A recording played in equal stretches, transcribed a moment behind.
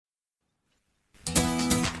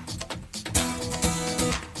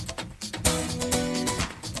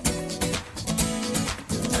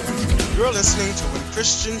You're listening to When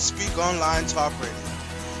Christians Speak Online Talk Radio,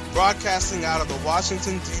 broadcasting out of the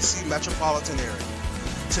Washington, D.C. metropolitan area.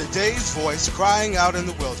 Today's voice crying out in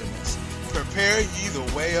the wilderness, prepare ye the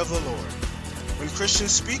way of the Lord. When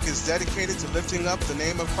Christians Speak is dedicated to lifting up the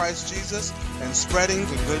name of Christ Jesus and spreading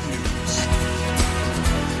the good news.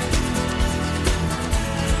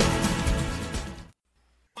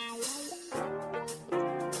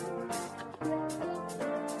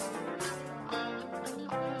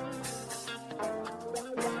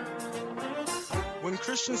 When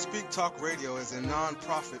Christians Speak Talk Radio is a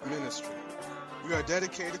non-profit ministry. We are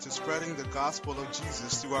dedicated to spreading the gospel of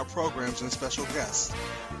Jesus through our programs and special guests.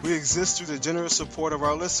 We exist through the generous support of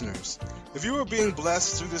our listeners. If you are being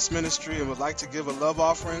blessed through this ministry and would like to give a love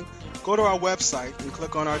offering, go to our website and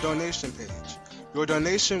click on our donation page. Your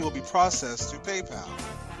donation will be processed through PayPal.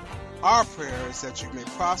 Our prayer is that you may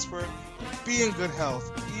prosper, be in good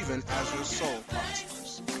health, even as your soul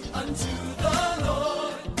prospers. Unto the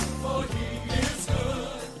Lord, for he is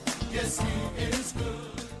good. Yes, he is good.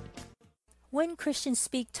 When Christians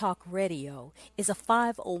Speak Talk Radio is a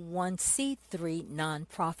 501c3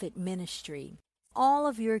 nonprofit ministry. All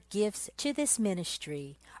of your gifts to this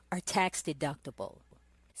ministry are tax deductible.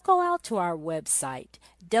 Go out to our website,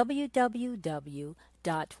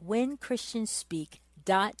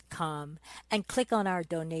 www.whenchristianspeak.com, and click on our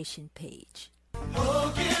donation page.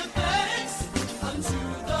 Oh, give thanks unto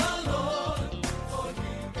the Lord, for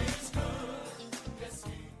he is good. Yes,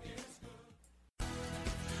 he is good.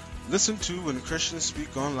 Listen to When Christians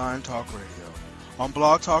Speak Online Talk Radio on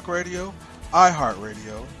Blog Talk Radio,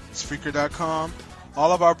 iHeartRadio, Spreaker.com.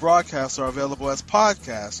 All of our broadcasts are available as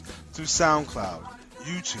podcasts through SoundCloud,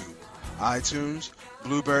 YouTube, iTunes,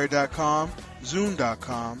 Blueberry.com,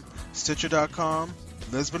 Zoom.com, Stitcher.com,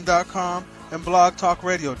 Lisbon.com, and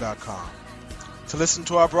BlogTalkRadio.com. To listen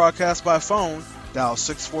to our broadcast by phone, dial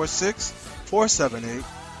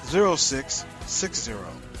 646-478-0660.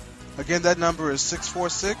 Again, that number is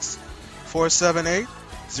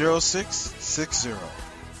 646-478-0660.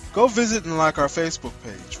 Go visit and like our Facebook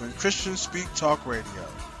page, When Christians Speak Talk Radio.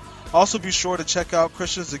 Also be sure to check out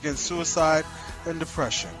Christians Against Suicide and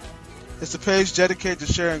Depression. It's a page dedicated to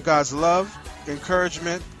sharing God's love,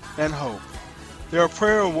 encouragement, and hope. There are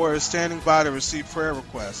prayer warriors standing by to receive prayer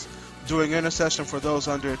requests, doing intercession for those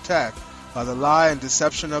under attack by the lie and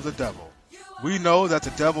deception of the devil. We know that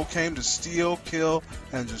the devil came to steal, kill,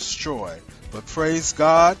 and destroy, but praise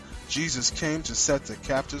God, Jesus came to set the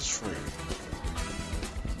captives free.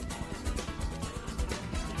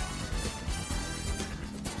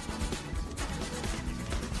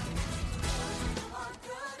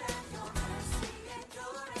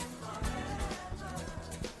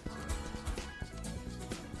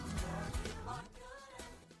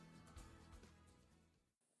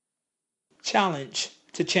 Challenge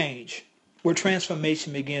to change, where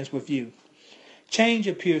transformation begins with you. Change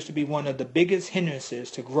appears to be one of the biggest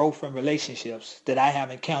hindrances to growth in relationships that I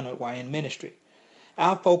have encountered while in ministry.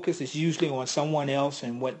 Our focus is usually on someone else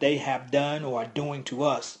and what they have done or are doing to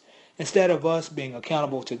us, instead of us being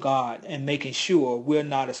accountable to God and making sure we're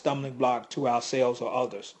not a stumbling block to ourselves or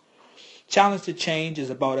others. Challenge to change is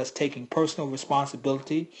about us taking personal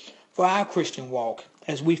responsibility for our Christian walk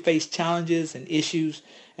as we face challenges and issues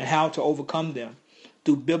and how to overcome them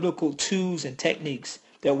through biblical tools and techniques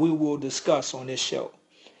that we will discuss on this show.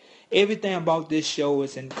 Everything about this show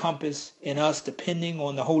is encompassed in us depending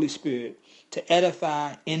on the Holy Spirit to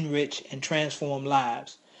edify, enrich, and transform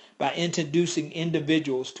lives by introducing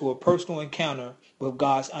individuals to a personal encounter with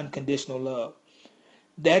God's unconditional love.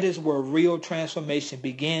 That is where real transformation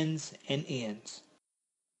begins and ends.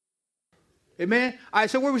 Amen. All right,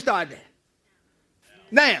 so where we starting at?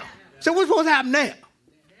 Now. So what's supposed to happen now?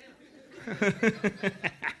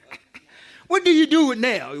 What do you do with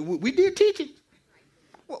now? We did teaching.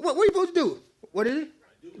 What are you supposed to do? What is it?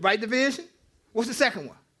 Write the vision. What's the second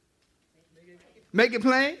one? Make it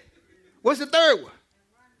plain. What's the third one?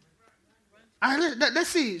 All right, let's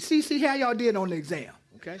see how y'all did on the exam.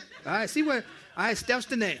 Okay. All right. See where. All right. Steps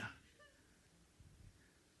to now.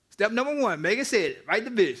 Step number 1, Megan said it. Write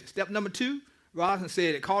the vision. Step number 2, Roslyn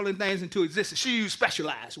said it. Calling things into existence. She used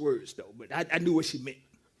specialized words though, but I knew what she meant.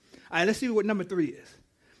 All right. Let's see what number 3 is.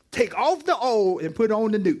 Take off the old and put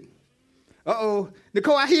on the new. Uh-oh.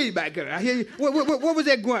 Nicole, I hear you back there. I hear you. What was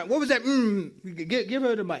that grunt? What was that? Give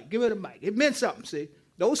her the mic. Give her the mic. It meant something, see.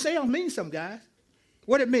 Those sounds mean something, guys.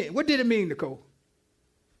 What it mean? What did it mean, Nicole?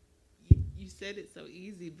 You said it so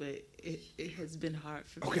easy, but it has been hard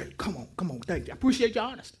for me. Okay, come on. Thank you. I appreciate your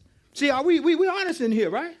honesty. See, are we honest in here,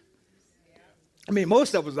 right? Yeah. I mean,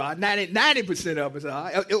 most of us are. 90% of us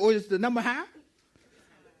are. Or is the number high?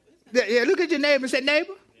 Yeah, look at your neighbor and say,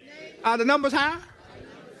 neighbor. Are the numbers high?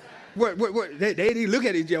 What, they didn't even look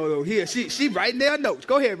at each other over here. She writing their notes.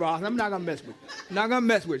 Go ahead, Ross. I'm not going to mess with you. I'm not going to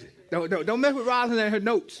mess with you. Don't mess with Ross and her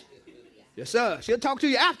notes. Yes, sir. She'll talk to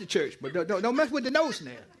you after church, but don't mess with the notes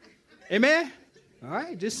now. Amen? All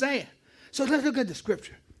right, just saying. So let's look at the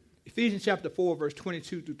scripture. Ephesians chapter 4, verse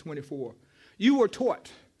 22 through 24. You were taught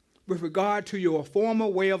with regard to your former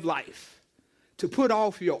way of life to put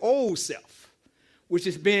off your old self, which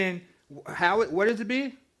has been, what has it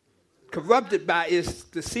been? Corrupted by its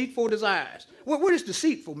deceitful desires. What does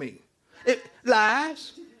deceitful mean? It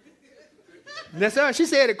lies. That's her. She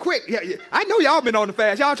said it quick. Yeah. I know y'all been on the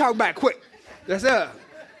fast. Y'all talking about quick. That's her.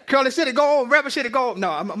 Curly, should it go on? Reverend, should it go on?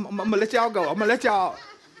 No, I'm going to let y'all go. I'm going to let y'all,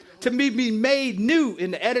 to be made new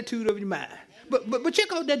in the attitude of your mind. But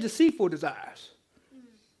check out that deceitful desires.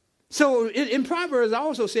 So in Proverbs, I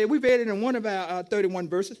also said, we read it in one of our 31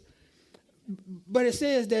 verses, but it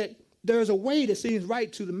says that there's a way that seems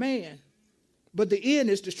right to the man, but the end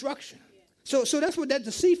is destruction. So that's what that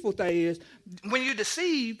deceitful thing is. When you're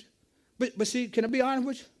deceived, but see, can I be honest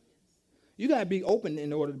with you? You got to be open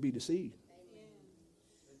in order to be deceived.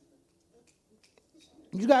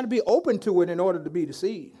 You got to be open to it in order to be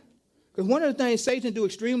deceived. Because one of the things Satan do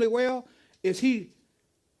extremely well is he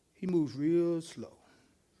moves real slow.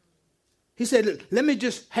 He said, let me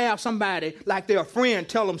just have somebody like their friend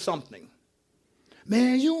tell them something.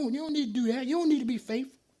 Man, you don't need to do that. You don't need to be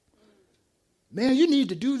faithful. Man, you need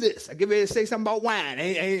to do this. I get ready to say something about wine. I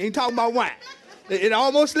ain't talking about wine. It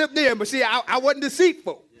almost slipped in, but see, I wasn't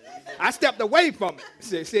deceitful. I stepped away from it.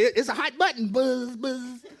 See, it's a hot button. Buzz,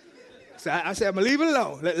 buzz. So I said, I'm going to leave it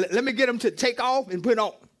alone. Let me get them to take off and put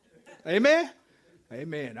on. Amen?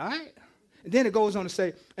 Amen. All right? And then it goes on to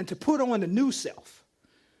say, and to put on the new self.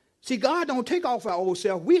 See, God don't take off our old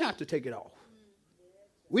self. We have to take it off.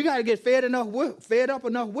 We got to get fed up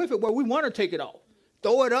enough with it where we want to take it off.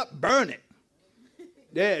 Throw it up, burn it.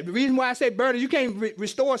 Yeah, the reason why I say burn it, you can't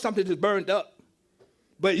restore something that's burned up.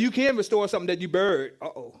 But you can restore something that you buried.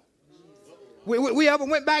 Uh-oh. We ever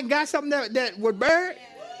went back and got something that was buried?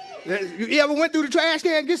 You ever went through the trash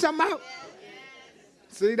can and get something out?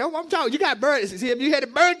 See, that's what I'm talking. You got burned. See, if you had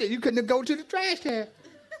it burned, you couldn't go to the trash can.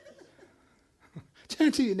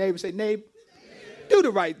 Turn to your neighbor and say, neighbor, do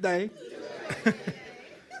the right thing.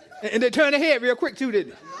 And they turned their head real quick, too,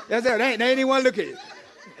 didn't they? That's it. They ain't even look at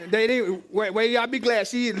it. Well, y'all be glad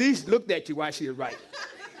she at least looked at you while she was right.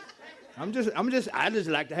 I just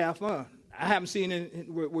like to have fun. I haven't seen it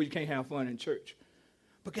where you can't have fun in church.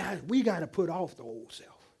 But guys, we got to put off the old self.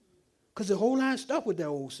 Because there's a whole lot of stuff with that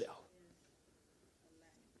old self.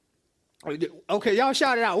 Okay, y'all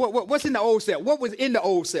shout it out. What's in the old self? What was in the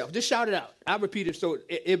old self? Just shout it out. I'll repeat it so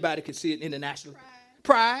everybody can see it internationally.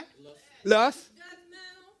 Pride. Lust.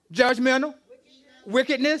 Judgmental.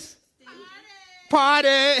 Wickedness.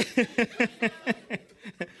 Party.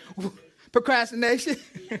 Procrastination.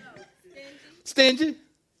 Stingy.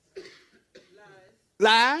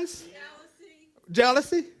 Lies.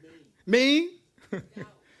 Jealousy. Mean.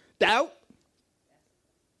 Doubt.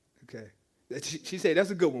 Okay. She said that's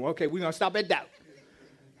a good one. Okay, we're going to stop at doubt.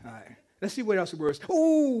 All right. Let's see what else the words.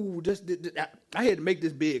 Ooh, I had to make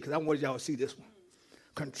this big because I wanted y'all to see this one.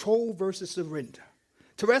 Control versus surrender.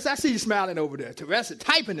 Teresa, I see you smiling over there. Teresa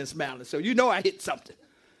typing and smiling, so you know I hit something.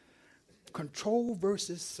 Control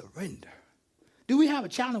versus surrender. Do we have a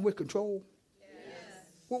challenge with control? Yes.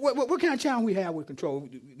 What kind of challenge we have with control?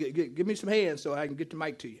 Give me some hands so I can get the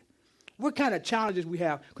mic to you. What kind of challenges we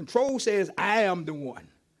have? Control says, I am the one.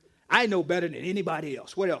 I know better than anybody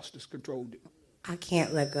else. What else does control do? I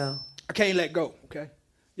can't let go. I can't let go, okay?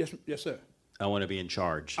 Yes, sir. I want to be in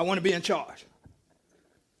charge. I want to be in charge.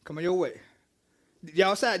 Come on your way.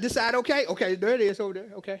 Y'all side, this side okay? Okay, there it is over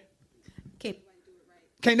there, okay.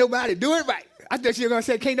 Can't nobody do it right. I thought you were going to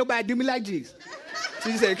say, can't nobody do me like Jesus.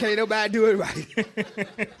 She said, can't nobody do it right.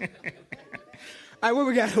 All right, what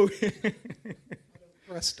we got over here?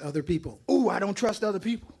 Trust other people. Ooh, I don't trust other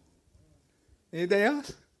people. Anything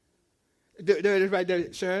else? There it is right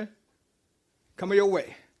there, Sharon. Come your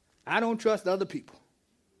way. I don't trust other people.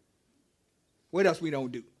 What else we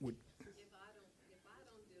don't do? If I don't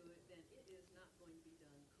do it, then it is not going to be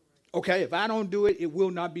done correctly. Okay, if I don't do it, it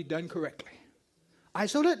will not be done correctly. All right,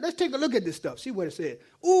 so let's take a look at this stuff. See what it said.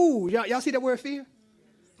 Ooh, y'all see that word fear?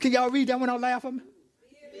 Can y'all read that one out loud for me?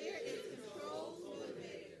 Fear is control over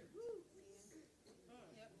fear.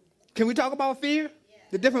 Can we talk about fear? Yeah.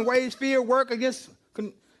 The different ways fear work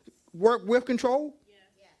with control?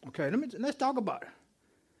 Yeah. Okay, let's talk about it.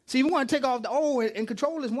 See, we want to take off the old, and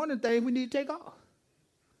control is one of the things we need to take off.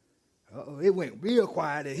 Uh-oh, it went real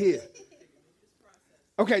quiet in here.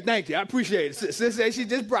 Okay, thank you. I appreciate it. Sis said she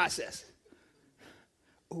just processed.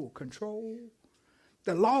 Control.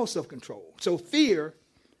 The loss of control. So fear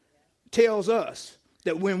tells us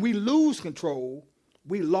that when we lose control,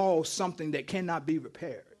 we lost something that cannot be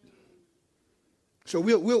repaired. So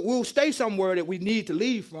we'll stay somewhere that we need to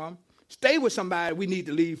leave from. Stay with somebody we need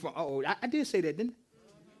to leave from. Oh, I did say that, didn't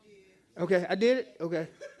I? Okay, I did it? Okay.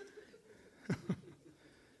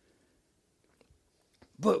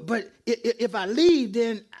 But if I leave,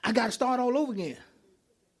 then I got to start all over again.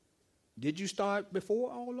 Did you start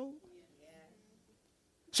before all over?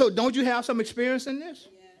 So don't you have some experience in this?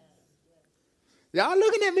 Y'all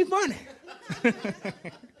looking at me funny.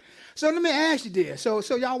 So let me ask you this. So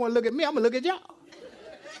y'all want to look at me, I'm going to look at y'all.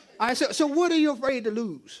 All right, so what are you afraid to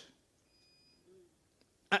lose?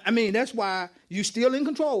 I mean, that's why you're still in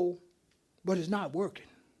control, but it's not working.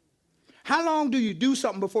 How long do you do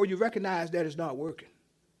something before you recognize that it's not working?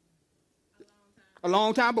 A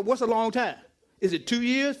long time, but what's a long time? Is it 2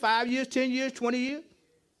 years, 5 years, 10 years, 20 years?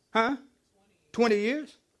 Huh? 20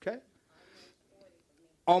 years? Okay.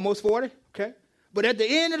 Almost 40? Okay. But at the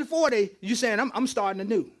end of the 40, you're saying, I'm starting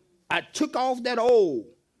anew. I took off that old,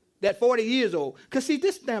 that 40 years old. Because see,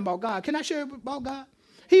 this thing about God, can I share about God?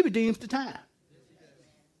 He redeems the time.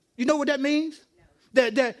 You know what that means?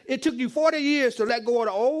 That it took you 40 years to let go of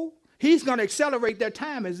the old. He's going to accelerate that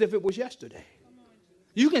time as if it was yesterday.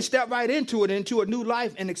 You can step right into it, into a new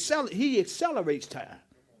life, and he accelerates time.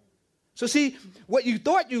 So see, what you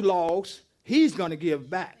thought you lost, he's going to give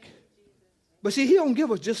back. But see, he don't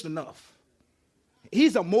give us just enough.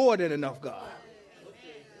 He's a more than enough God.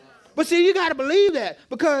 But see, you got to believe that,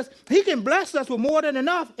 because he can bless us with more than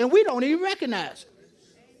enough, and we don't even recognize it.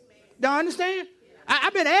 Do you understand?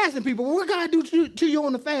 I've been asking people, well, what God do to you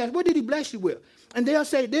on the fast? What did he bless you with? And they'll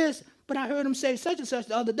say this, but I heard him say such and such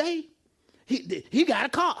the other day. He got a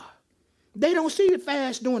car. They don't see the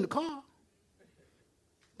fast doing the car.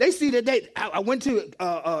 They see that I went to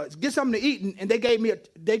get something to eat, and they gave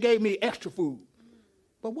me extra food.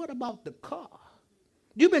 But what about the car?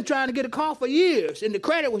 You've been trying to get a car for years, and the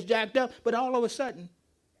credit was jacked up, but all of a sudden,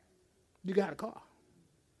 you got a car.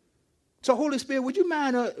 So Holy Spirit, would you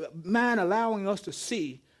mind allowing us to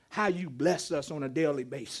see how you bless us on a daily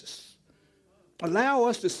basis? Allow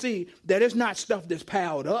us to see that it's not stuff that's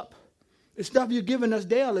piled up. It's stuff you're giving us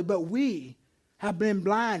daily, but we have been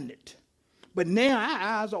blinded. But now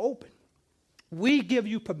our eyes are open. We give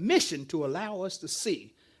you permission to allow us to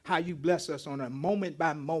see how you bless us on a moment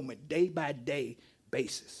by moment, day by day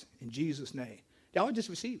basis. In Jesus' name. Y'all just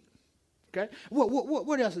receive it. Okay?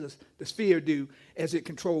 What else does fear do as it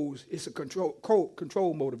controls? It's a control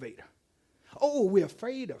motivator. Oh, we're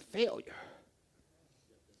afraid of failure.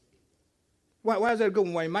 Why is that a good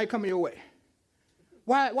one, Wayne? Might come your way.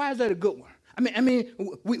 Why is that a good one? I mean,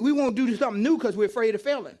 we won't do something new because we're afraid of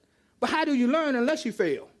failing. But how do you learn unless you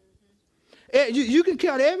fail? You can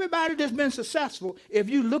count everybody that's been successful. If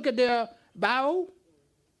you look at their bio,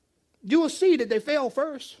 you will see that they failed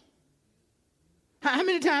first. How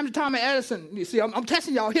many times did Thomas Edison, you see, I'm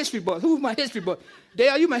testing y'all history buffs. Who's my history buff?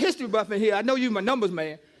 Dale, you my history buff in here. I know you my numbers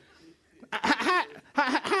man.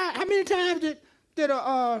 How many times did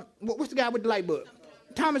what's the guy with the light bulb?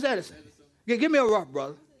 Thomas Edison. Give me a rough,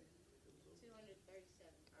 brother.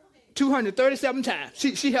 237 times.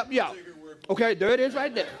 She helped you out. Okay, there it is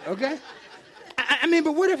right there. Okay? I mean,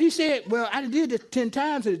 but what if he said, well, I did this 10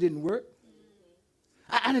 times and it didn't work.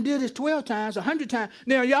 I did this 12 times, 100 times.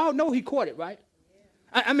 Now, y'all know he caught it, right?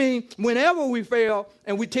 I mean, whenever we fail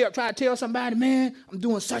and we try to tell somebody, man, I'm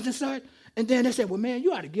doing such and such, and then they say, well, man,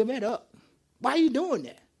 you ought to give that up. Why are you doing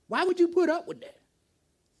that? Why would you put up with that?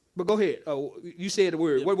 But go ahead. Oh, you said the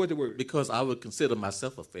word. Yeah. What was the word? Because I would consider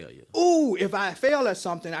myself a failure. Ooh, if I fail at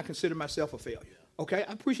something, I consider myself a failure. Okay,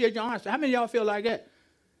 I appreciate your honesty. How many of y'all feel like that?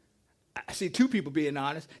 I see two people being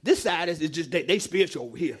honest. This side is just, they spiritual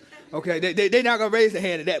over here. Okay, they're not going to raise their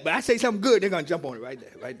hand to that. But I say something good, they're going to jump on it right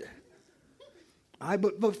there. All right,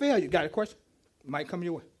 but failure, got a question? Might come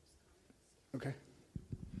your way. Okay.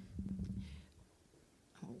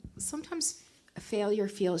 Sometimes failure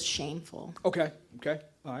feels shameful. Okay,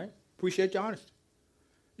 all right. Appreciate your honesty.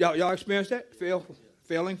 Y'all experience that?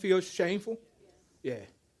 Failing feels shameful? Yeah.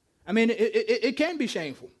 I mean, it can be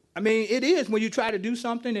shameful. I mean, it is when you try to do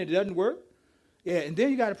something and it doesn't work. Yeah, and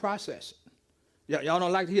then you got to process it. Y'all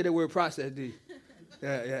don't like to hear that word process, do you?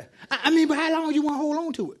 Yeah. I mean, but how long you want to hold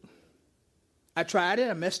on to it? I tried it.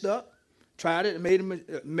 I messed up. Tried it and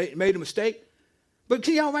made a mistake. But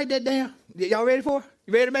can y'all write that down? Y'all ready for it?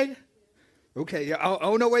 You ready to make it? Okay. I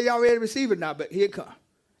don't know whether y'all ready to receive it or not, but here it comes.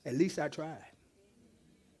 At least I tried.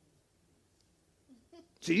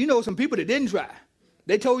 So you know some people that didn't try.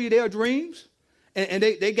 They told you their dreams, and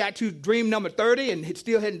they got to dream number 30 and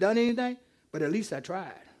still hadn't done anything. but at least I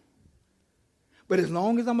tried. But as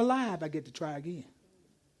long as I'm alive, I get to try again.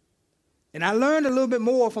 And I learned a little bit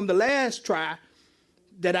more from the last try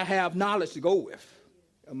that I have knowledge to go with.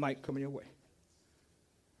 A mic coming your way.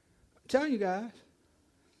 I'm telling you guys.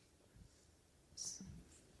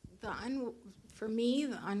 For me,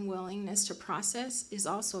 the unwillingness to process is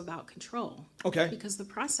also about control. Okay. Because the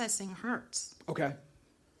processing hurts. Okay.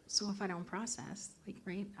 So if I don't process,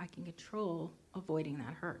 right, I can control avoiding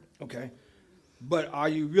that hurt. Okay. But are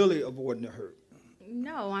you really avoiding the hurt?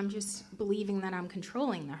 No, I'm just believing that I'm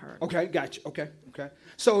controlling the hurt. Okay, gotcha. Okay.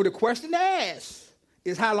 So the question to ask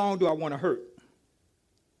is, how long do I want to hurt?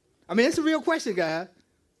 I mean, it's a real question, guys.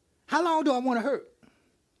 How long do I want to hurt?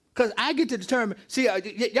 Because I get to determine. See,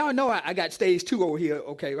 y'all know I got stage 2 over here,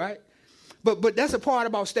 okay, right? But that's a part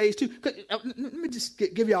about stage 2. Let me just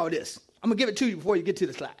give y'all this. I'm going to give it to you before you get to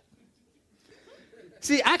the slide.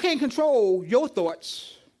 See, I can't control your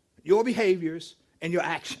thoughts, your behaviors, and your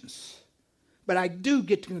actions. But I do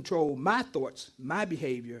get to control my thoughts, my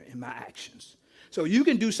behavior, and my actions. So you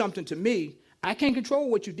can do something to me. I can't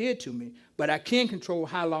control what you did to me, but I can control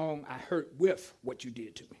how long I hurt with what you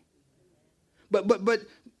did to me. But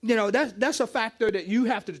you know, that's a factor that you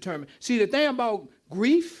have to determine. See, the thing about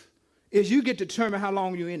grief is you get to determine how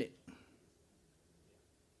long you're in it.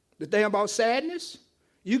 The thing about sadness,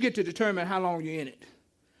 you get to determine how long you're in it.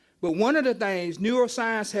 But one of the things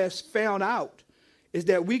neuroscience has found out is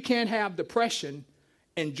that we can't have depression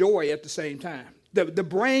and joy at the same time. The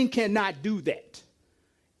brain cannot do that.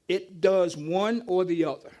 It does one or the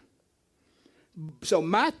other. So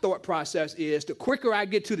my thought process is, the quicker I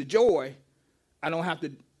get to the joy, I don't have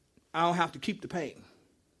to keep the pain.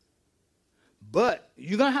 But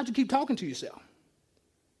you're going to have to keep talking to yourself.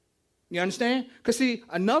 You understand? Because, see,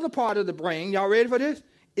 another part of the brain, y'all ready for this?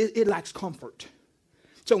 It likes comfort.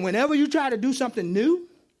 So whenever you try to do something new,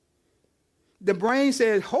 the brain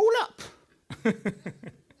says, hold up.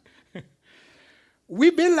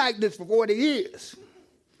 We've been like this for 40 years.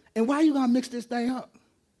 And why are you going to mix this thing up?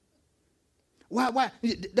 Why?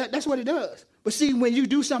 That's what it does. But see, when you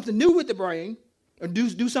do something new with the brain, or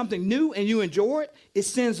do something new and you enjoy it, it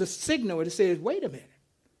sends a signal that says, wait a minute,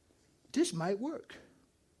 this might work.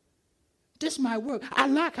 This might work. I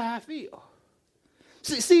like how I feel.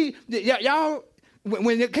 See, y'all,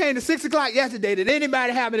 when it came to 6 o'clock yesterday, did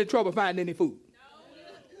anybody have any trouble finding any food?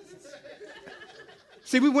 No.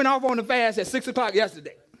 See, we went off on the fast at 6 o'clock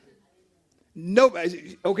yesterday.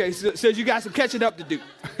 Nobody. Okay, so you got some catching up to do.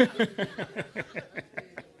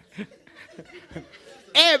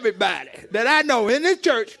 Everybody that I know in this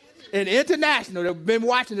church and international that have been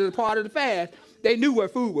watching as a part of the fast, they knew where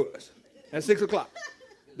food was at 6 o'clock.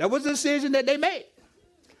 That was a decision that they made.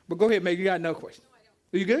 But go ahead, Meg. You got another question.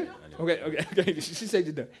 Are you good? Okay. She said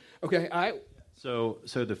you're done. Okay, all right. So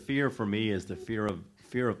the fear for me is the fear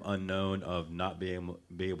of unknown, of not being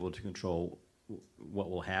able to control what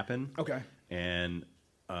will happen. Okay. And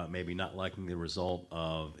maybe not liking the result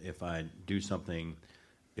of, if I do something,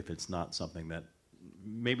 if it's not something that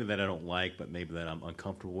maybe that I don't like, but maybe that I'm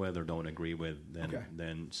uncomfortable with or don't agree with,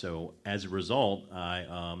 then so as a result,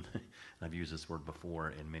 I've used this word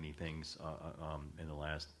before in many things in the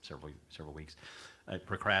last several weeks. I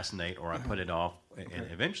procrastinate, or I put it off, and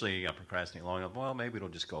eventually I procrastinate long enough. Well, maybe it'll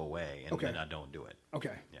just go away, and then I don't do it.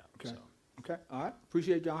 Okay. Yeah. Okay. So. Okay. All right.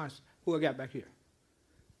 Appreciate your honesty. Who I got back here?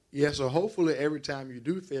 Yeah, so hopefully every time you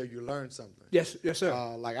do fail, you learn something. Yes,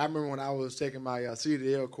 sir. Like I remember when I was taking my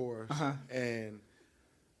CDL course, and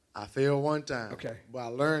I failed one time. Okay. But I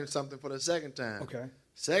learned something for the second time. Okay.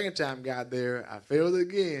 Second time got there, I failed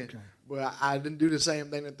again. Okay. But I didn't do the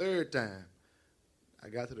same thing the third time. I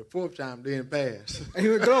got to the fourth time, didn't pass. And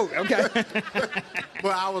you were close. Okay.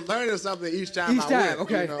 But I was learning something each time I went.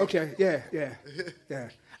 Okay. You know? Okay. Yeah.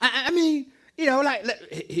 I mean, you know, like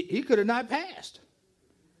he could have not passed.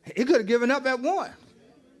 He could have given up at 1.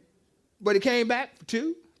 But he came back for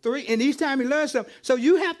 2, 3, and each time he learned something. So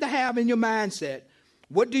you have to have in your mindset,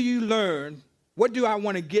 what do you learn? What do I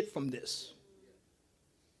want to get from this?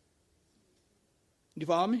 You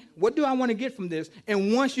follow me? What do I want to get from this?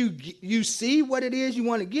 And once you see what it is you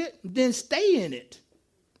want to get, then stay in it.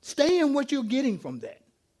 Stay in what you're getting from that.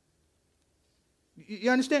 You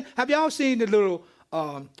understand? Have y'all seen the little,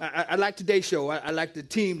 I like today's show. I like the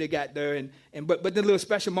team they got there. But the little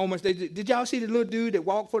special moments. Did y'all see the little dude that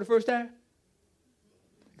walked for the first time?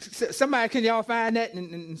 Somebody, can y'all find that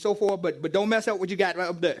and so forth? But don't mess up what you got right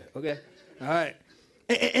up there, okay? All right.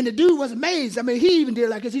 And the dude was amazed. I mean, he even did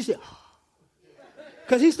like this. He said,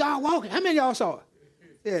 because he started walking. How many of y'all saw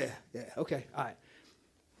it? Yeah, okay, all right.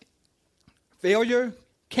 Failure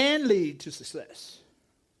can lead to success.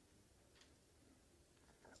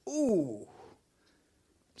 Ooh,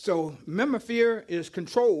 So remember, fear is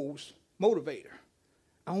control's motivator.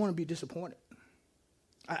 I don't want to be disappointed.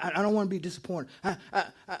 I don't want to be disappointed.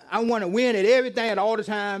 I want to win at everything at all the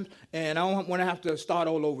times, and I don't want to have to start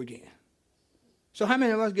all over again. So how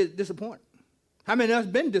many of us get disappointed? How many of us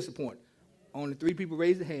been disappointed? Only 3 people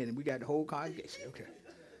raised their hand, and we got the whole congregation. Okay.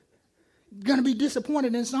 You're going to be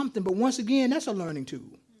disappointed in something, but once again, that's a learning tool.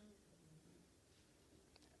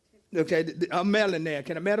 Okay, I'm meddling there.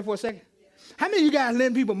 Can I meddle for a second? How many of you guys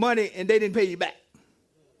lend people money and they didn't pay you back?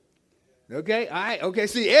 Okay, all right. Okay,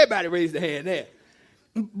 see, everybody raised their hand there.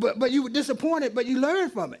 But you were disappointed, but you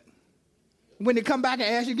learned from it. When they come back and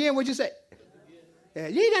ask you again, what'd you say? Yeah,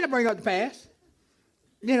 you ain't got to bring up the past.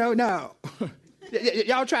 You know, no.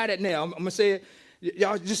 Y'all try that now. I'm going to say it.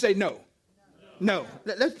 Y'all just say no. No.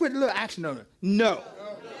 Let's put a little action on it. No.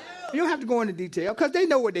 You don't have to go into detail because they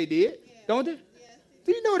know what they did, don't they?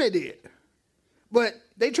 You know they did. But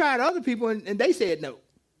they tried other people and they said no.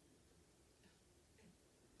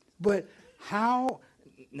 But how,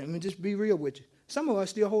 let me just be real with you. Some of us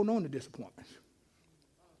still hold on to disappointments.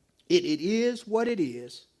 It is what it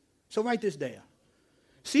is. So write this down.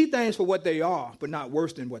 See things for what they are, but not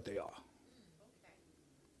worse than what they are.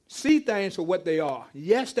 See things for what they are.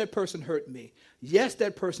 Yes, that person hurt me. Yes,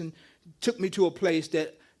 that person took me to a place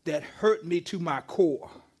that hurt me to my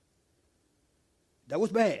core. That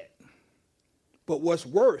was bad. But what's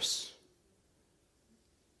worse,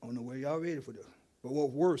 I don't know where y'all ready for this, but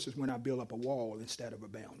what's worse is when I build up a wall instead of a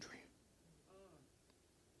boundary.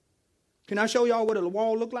 Can I show y'all what a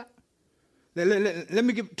wall look like? Let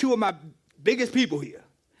me give 2 of my biggest people here.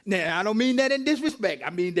 Now, I don't mean that in disrespect. I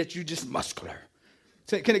mean that you just muscular.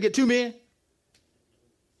 So, can I get 2 men?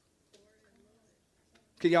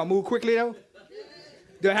 Can y'all move quickly, though?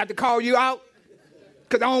 Do I have to call you out?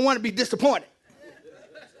 Because I don't want to be disappointed.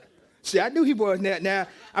 See, I knew he was. Now,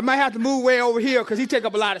 I might have to move way over here because he take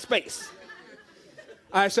up a lot of space.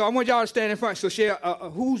 All right, so I want y'all to stand in front. So, share.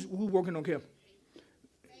 Who's working on Kim?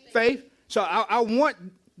 Faith. So I want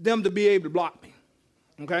them to be able to block me,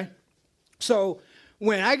 okay? So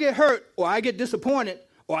when I get hurt or I get disappointed,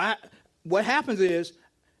 what happens is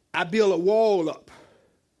I build a wall up.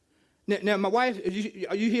 Now my wife,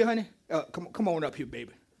 are you here, honey? Come on up here,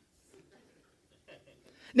 baby.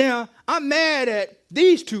 Now, I'm mad at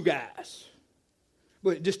these 2 guys.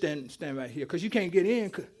 But just stand right here because you can't get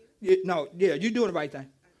in. No, yeah, you're doing the right thing.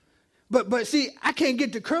 But see, I can't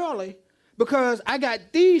get to Curly because I got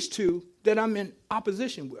these 2 that I'm in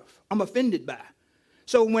opposition with. I'm offended by.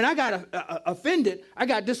 So when I got offended, I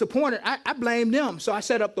got disappointed, I blamed them. So I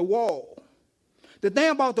set up the wall. The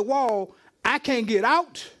thing about the wall, I can't get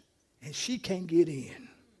out and she can't get in.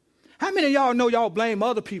 How many of y'all know y'all blame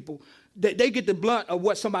other people that they get the blunt of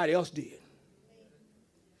what somebody else did?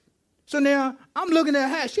 So now I'm looking at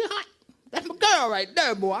her. She hot. That's my girl right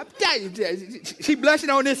there, boy. I'm telling you. She blushing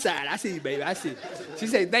on this side. I see you, baby. I see. She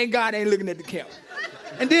said, thank God I ain't looking at the camera.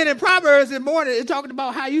 And then in Proverbs in the morning, it's talking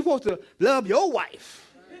about how you supposed to love your wife.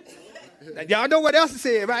 Y'all know what else it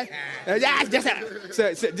said, right?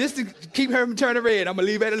 So just to keep her from turning red, I'm going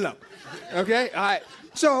to leave it alone. Okay? All right.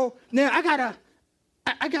 So now I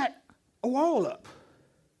got a wall up.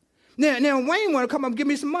 Now Wayne want to come up and give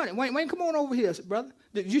me some money. Wayne, come on over here, brother.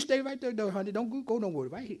 You stay right there, though, honey. Don't go nowhere.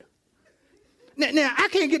 Right here. Now I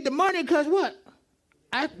can't get the money because what?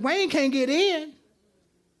 Wayne can't get in,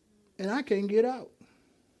 and I can't get out.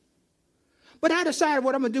 But I decided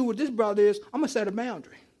what I'm going to do with this brother is I'm going to set a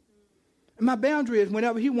boundary. And my boundary is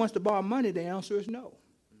whenever he wants to borrow money, the answer is no.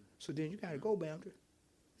 So then you got to go boundary.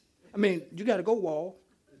 I mean, you got to go wall.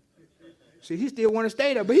 See, he still want to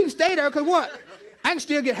stay there. But he can stay there because what? I can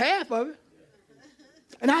still get half of it.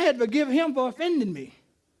 And I had to forgive him for offending me.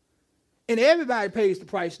 And everybody pays the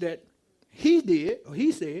price that he did or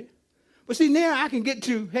he said. But see, now I can get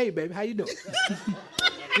to, hey, baby, how you doing?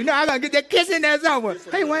 You know, I got to get that kiss in there somewhere.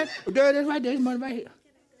 Hey, Wayne, there it is right there. There's money right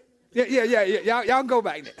here. Yeah. Y'all go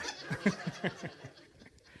back there.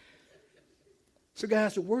 So,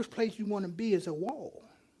 guys, the worst place you want to be is a wall.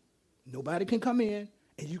 Nobody can come in,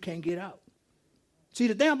 and you can't get out. See,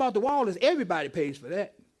 the thing about the wall is everybody pays for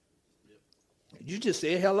that. You just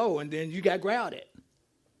said hello, and then you got growled at.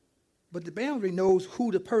 But the boundary knows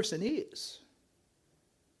who the person is.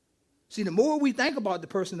 See, the more we think about the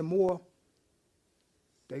person, the more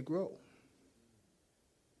they grow.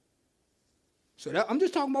 So I'm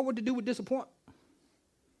just talking about what to do with disappointment.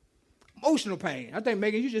 Emotional pain. I think,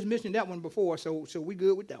 Megan, you just mentioned that one before, so we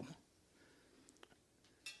good with that one.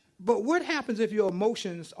 But what happens if your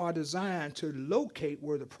emotions are designed to locate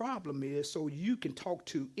where the problem is so you can talk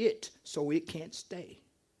to it so it can't stay?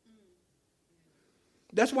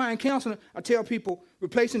 That's why in counseling, I tell people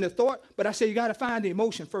replacing the thought, but I say you got to find the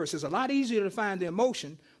emotion first. It's a lot easier to find the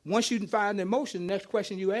emotion. Once you find the emotion, the next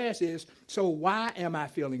question you ask is, so why am I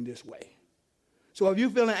feeling this way? So if you're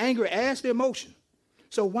feeling angry, ask the emotion.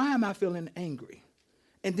 So why am I feeling angry?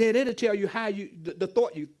 And then it'll tell you how the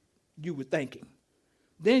thought you were thinking.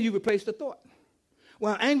 Then you replace the thought.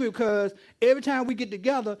 Well, I'm angry because every time we get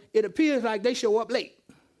together, it appears like they show up late.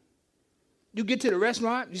 You get to the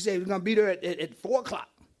restaurant, you say, we're going to be there at 4 o'clock.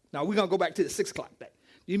 Now, we're going to go back to the 6 o'clock thing.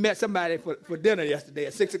 You met somebody for dinner yesterday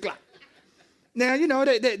at 6 o'clock. Now,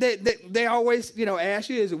 they always, ask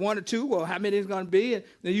you, is it 1 or 2? Well, how many is going to be? And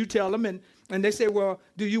then you tell them, and they say, well,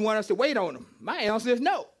 do you want us to wait on them? My answer is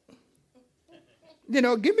no.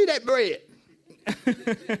 Give me that bread.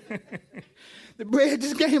 The bread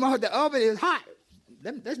just came out the oven. It's hot.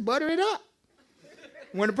 Let's butter it up.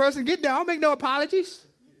 When the person get there, I don't make no apologies.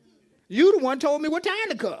 You the one told me what time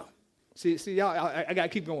to come. See, y'all, I got to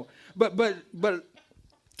keep going. But,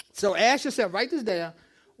 so ask yourself, write this down.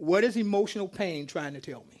 What is emotional pain trying to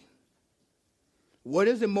tell me? What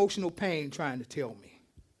is emotional pain trying to tell me?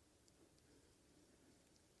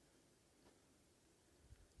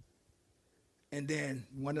 And then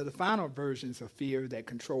one of the final versions of fear that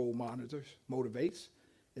control motivates,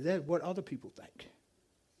 is that what other people think.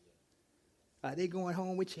 Are they going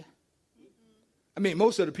home with you? I mean,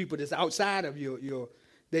 most of the people that's outside of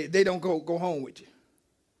they don't go home with you.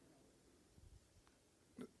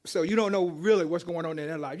 So you don't know really what's going on in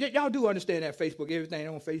their life. Y'all do understand that everything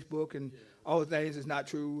on Facebook and all the things is not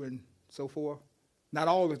true and so forth. Not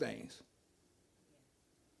all the things.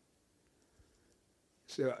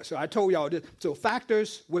 So I told y'all this. So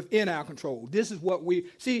factors within our control. This is what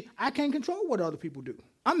I can't control what other people do.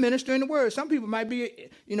 I'm ministering the word. Some people might be,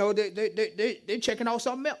 they're checking out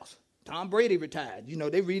something else. Tom Brady retired.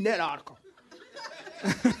 They reading that article.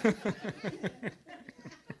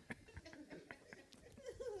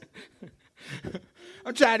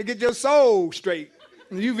 I'm trying to get your soul straight.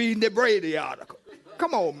 And you reading that Brady article.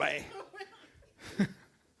 Come on, man.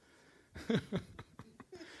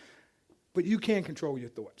 But you can control your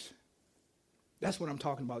thoughts. That's what I'm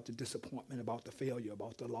talking about, the disappointment, about the failure,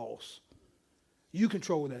 about the loss. You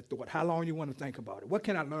control that thought. How long you want to think about it? What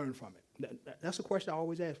can I learn from it? That's a question I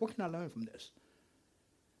always ask. What can I learn from this?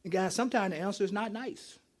 And guys, sometimes the answer is not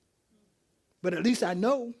nice. But at least I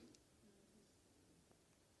know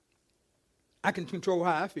I can control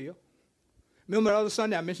how I feel. Remember the other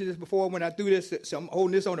Sunday, I mentioned this before when I threw this, so I'm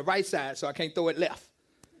holding this on the right side so I can't throw it left.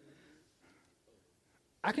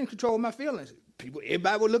 I can control my feelings.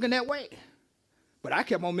 Everybody was looking that way. But I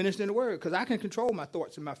kept on ministering the word because I can control my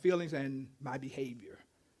thoughts and my feelings and my behavior.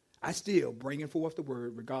 I still bringing forth the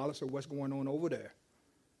word regardless of what's going on over there.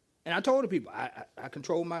 And I told the people, I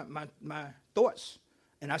control my thoughts.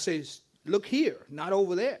 And I say, look here, not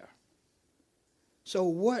over there. So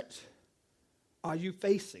what are you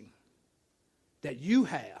facing that you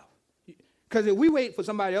have? Because if we wait for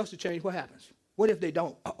somebody else to change, what happens? What if they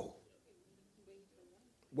don't? Uh-oh.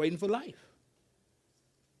 Waiting for life.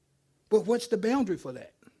 But what's the boundary for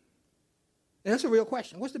that? And that's a real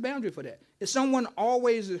question. What's the boundary for that? If someone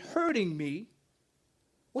always is hurting me,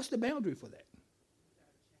 what's the boundary for that?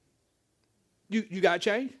 You got to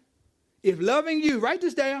change? If loving you, write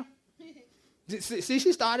this down. See,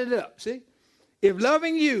 she started it up. See? If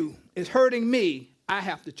loving you is hurting me, I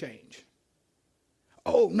have to change.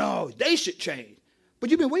 Oh, no, they should change. But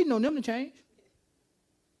you've been waiting on them to change.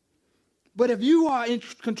 But if you are in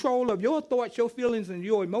control of your thoughts, your feelings, and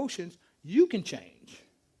your emotions, you can change.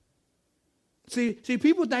 See,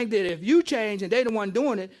 people think that if you change and they're the one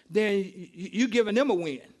doing it, then you're giving them a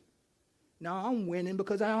win. No, I'm winning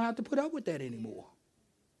because I don't have to put up with that anymore.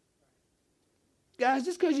 Guys,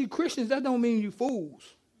 just because you're Christians, that don't mean you fools.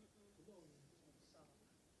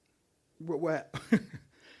 What?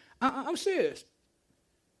 I'm serious.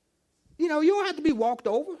 You don't have to be walked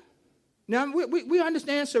over. Now, we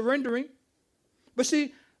understand surrendering. But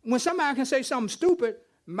see, when somebody can say something stupid,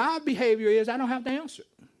 my behavior is I don't have to answer it.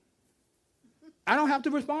 I don't have to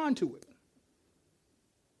respond to it.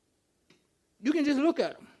 You can just look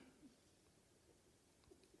at them.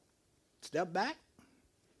 Step back.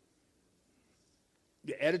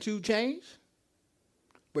 Your attitude change.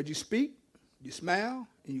 But you speak, you smile,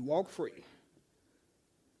 and you walk free.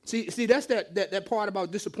 See, that's that part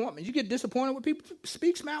about disappointment. You get disappointed with people,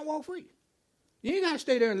 speak, smile, walk free. You ain't got to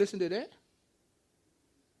stay there and listen to that.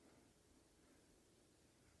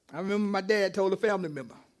 I remember my dad told a family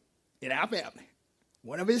member in our family,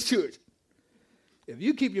 one of his children, if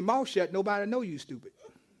you keep your mouth shut, nobody know you stupid.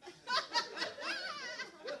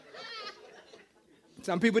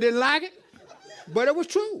 Some people didn't like it, but it was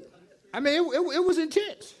true. I mean, it was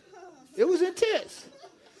intense. It was intense.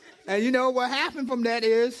 And you know what happened from that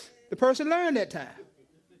is the person learned that time.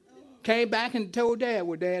 Came back and told Dad,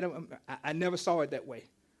 well, Dad, I never saw it that way.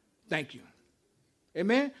 Thank you.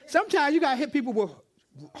 Amen? Sometimes you got to hit people with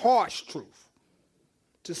harsh truth.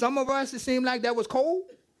 To some of us, it seemed like that was cold,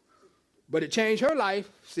 but it changed her life.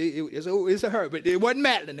 See, it's a her, but it wasn't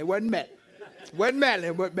Madeline. It wasn't Madeline. It wasn't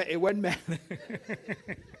Madeline. It wasn't Madeline.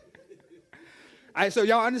 All right, so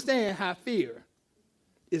y'all understand how fear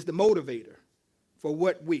is the motivator for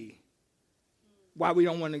why we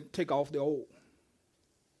don't want to take off the old.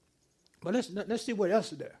 But let's see what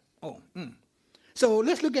else is there. So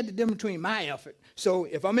let's look at the difference between my effort. So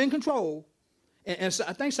if I'm in control, and so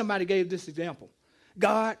I think somebody gave this example.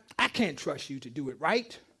 God, I can't trust you to do it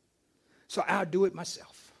right, so I'll do it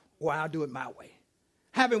myself, or I'll do it my way.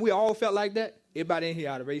 Haven't we all felt like that? Everybody in here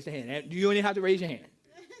ought to raise their hand. You only have to raise your hand.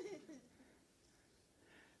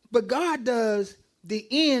 But God does the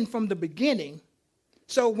end from the beginning.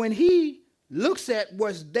 So when he looks at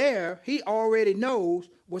what's there, he already knows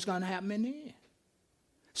what's going to happen in the end.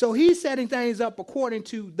 So he's setting things up according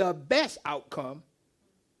to the best outcome,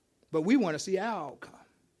 but we want to see our outcome.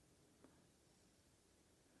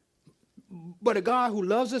 But a God who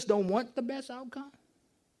loves us don't want the best outcome.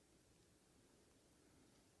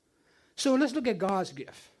 So let's look at God's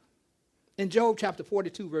gift. In Job chapter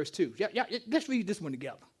 42, verse 2. Let's read this one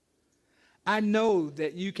together. I know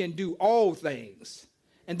that you can do all things,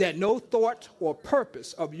 and that no thought or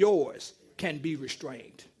purpose of yours can be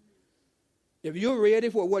restrained. If you're ready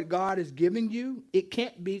for what God is giving you, it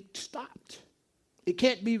can't be stopped. It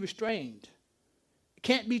can't be restrained. It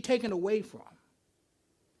can't be taken away from.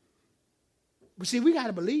 But see, we got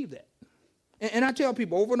to believe that. And I tell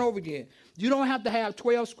people over and over again, you don't have to have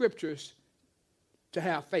 12 scriptures to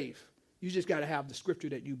have faith. You just got to have the scripture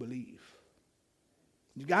that you believe.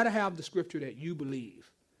 You got to have the scripture that you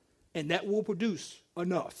believe. And that will produce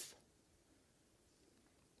enough.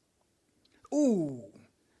 Ooh,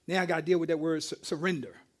 now I got to deal with that word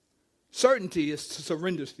surrender. Certainty is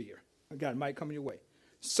surrender's fear. I got it, might come your way.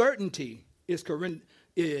 Certainty is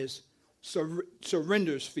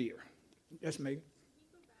surrender's fear. Yes, Megan.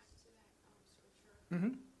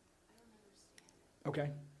 Okay.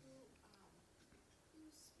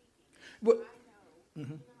 Well,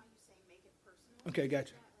 okay,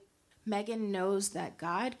 gotcha. Megan knows that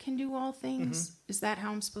God can do all things. Is that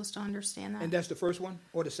how I'm supposed to understand that? And that's the first one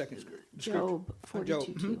or the second scripture? Job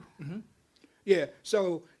 42:2. Yeah,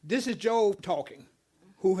 so this is Job talking,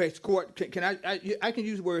 who has caught, I can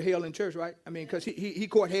use the word hell in church, right? I mean, because he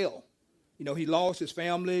caught hell. You know, he lost his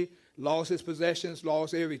family, lost his possessions,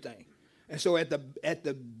 lost everything. And so at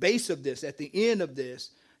the base of this, at the end of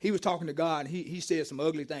this, he was talking to God, and he said some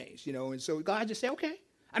ugly things, you know, and so God just said, okay.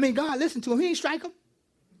 I mean, God listened to him. He didn't strike him.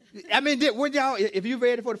 I mean, would y'all, if you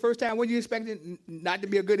read it for the first time, wouldn't you expect it not to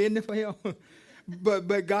be a good ending for him?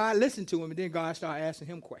 but God listened to him, and then God started asking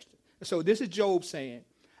him questions. So this is Job saying,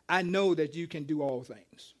 I know that you can do all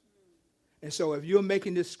things. And so if you're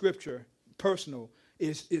making this scripture personal,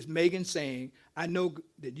 is Megan saying, I know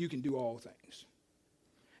that you can do all things.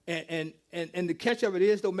 And the catch of it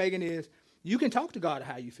is, though, Megan, is you can talk to God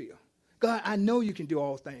how you feel. God, I know you can do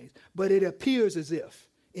all things, but it appears as if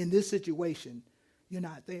in this situation, you're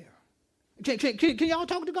not there. Can y'all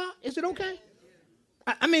talk to God? Is it okay?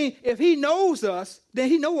 I mean, if he knows us, then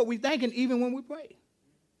he knows what we're thinking even when we pray.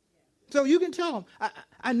 So you can tell him,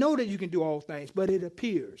 I know that you can do all things, but it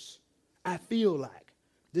appears, I feel like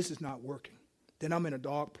this is not working. Then I'm in a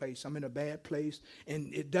dark place, I'm in a bad place,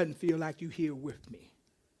 and it doesn't feel like you're here with me.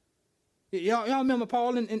 Y'all remember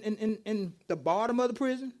Paul in the bottom of the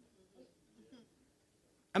prison?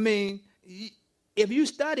 I mean, if you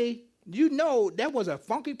study, you know that was a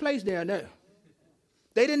funky place down there.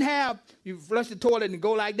 They didn't have, you flush the toilet and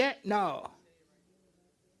go like that. No.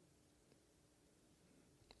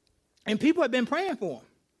 And people had been praying for him.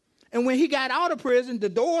 And when he got out of prison, the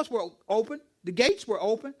doors were open, the gates were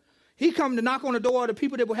open. He come to knock on the door of the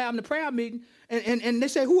people that were having the prayer meeting, and they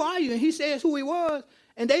said, who are you? And he says who he was,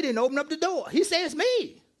 and they didn't open up the door. He says,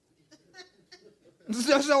 me.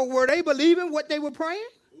 So were they believing what they were praying?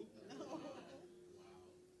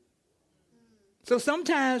 So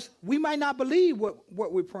sometimes we might not believe what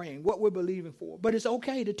we're praying, what we're believing for, but it's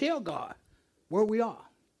okay to tell God where we are.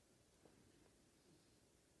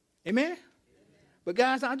 Amen? But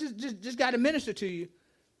guys, I just got to minister to you.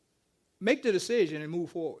 Make the decision and move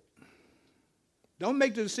forward. Don't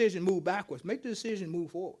make the decision move backwards. Make the decision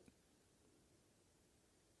move forward.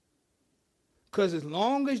 Because as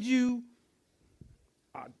long as you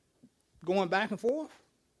are going back and forth,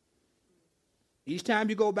 each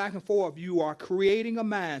time you go back and forth, you are creating a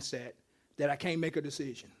mindset that I can't make a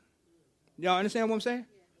decision. Y'all understand what I'm saying?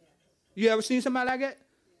 You ever seen somebody like that?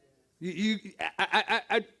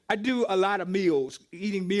 I do a lot of meals,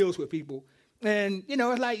 eating meals with people, and you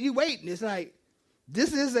know, it's like you waiting. It's like,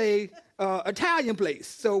 this is a Italian place,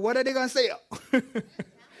 so what are they gonna sell?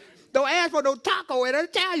 Don't ask for no taco at an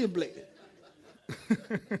Italian place.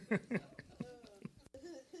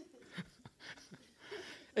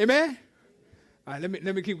 Amen. All right,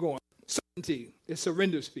 let me keep going. Certainty is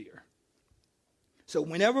surrender sphere. So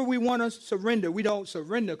whenever we want to surrender, we don't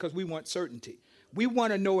surrender because we want certainty. We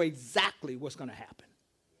want to know exactly what's going to happen.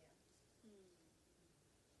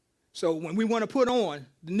 So when we want to put on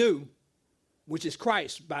the new, which is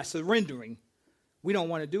Christ, by surrendering, we don't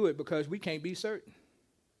want to do it because we can't be certain.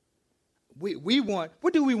 We want,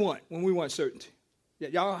 what do we want when we want certainty? Yeah,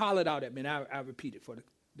 y'all hollered out at me, and I'll repeat it for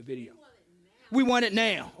the video. We want it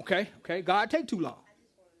now, okay? Okay, God, take too long.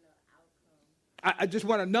 I just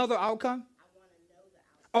want another outcome?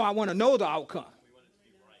 Oh, I want to know the outcome.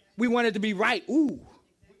 We want it to be right. Ooh.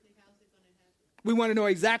 We want to know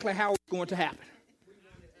exactly how it's going to happen.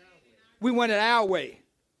 We want it our way.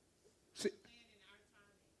 See,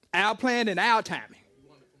 our plan and our timing.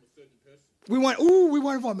 We want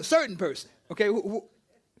it from a certain person. Okay,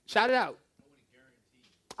 shout it out.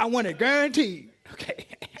 I want it guaranteed. Okay.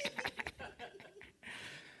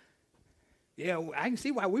 Yeah, I can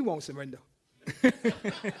see why we won't surrender.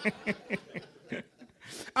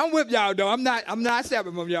 I'm with y'all, though. I'm not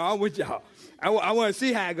separate from y'all. I'm with y'all. I want to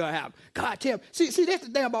see how it's going to happen. God, tell me. See, that's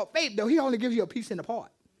the thing about faith, though. He only gives you a piece in the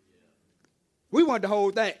part. We want the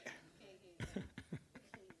whole thing.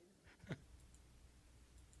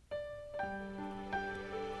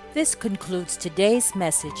 This concludes today's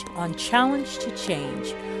message on Challenge to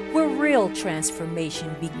Change, where real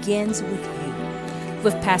transformation begins with you,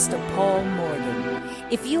 with Pastor Paul Morgan.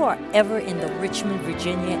 If you are ever in the Richmond,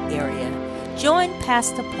 Virginia area, join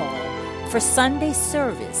Pastor Paul for Sunday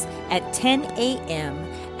service at 10 a.m.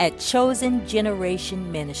 at Chosen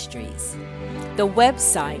Generation Ministries. The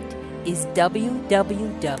website is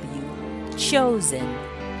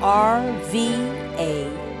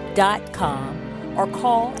www.chosenrva.com or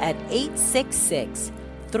call at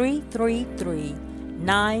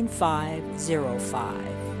 866-333-9505.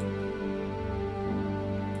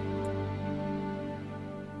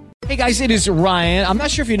 Hey guys, it is Ryan. I'm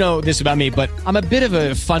not sure if you know this about me, but I'm a bit of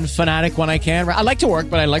a fun fanatic when I can. I like to work,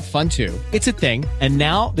 but I like fun too. It's a thing. And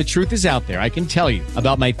now the truth is out there. I can tell you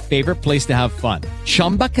about my favorite place to have fun.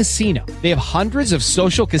 Chumba Casino. They have hundreds of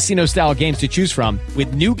social casino style games to choose from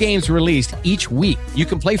with new games released each week. You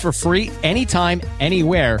can play for free anytime,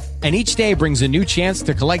 anywhere. And each day brings a new chance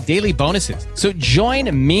to collect daily bonuses. So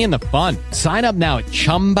join me in the fun. Sign up now at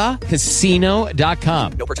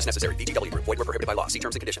ChumbaCasino.com. No purchase necessary. VGW Group. Void where prohibited by law. See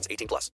terms and conditions. 18+.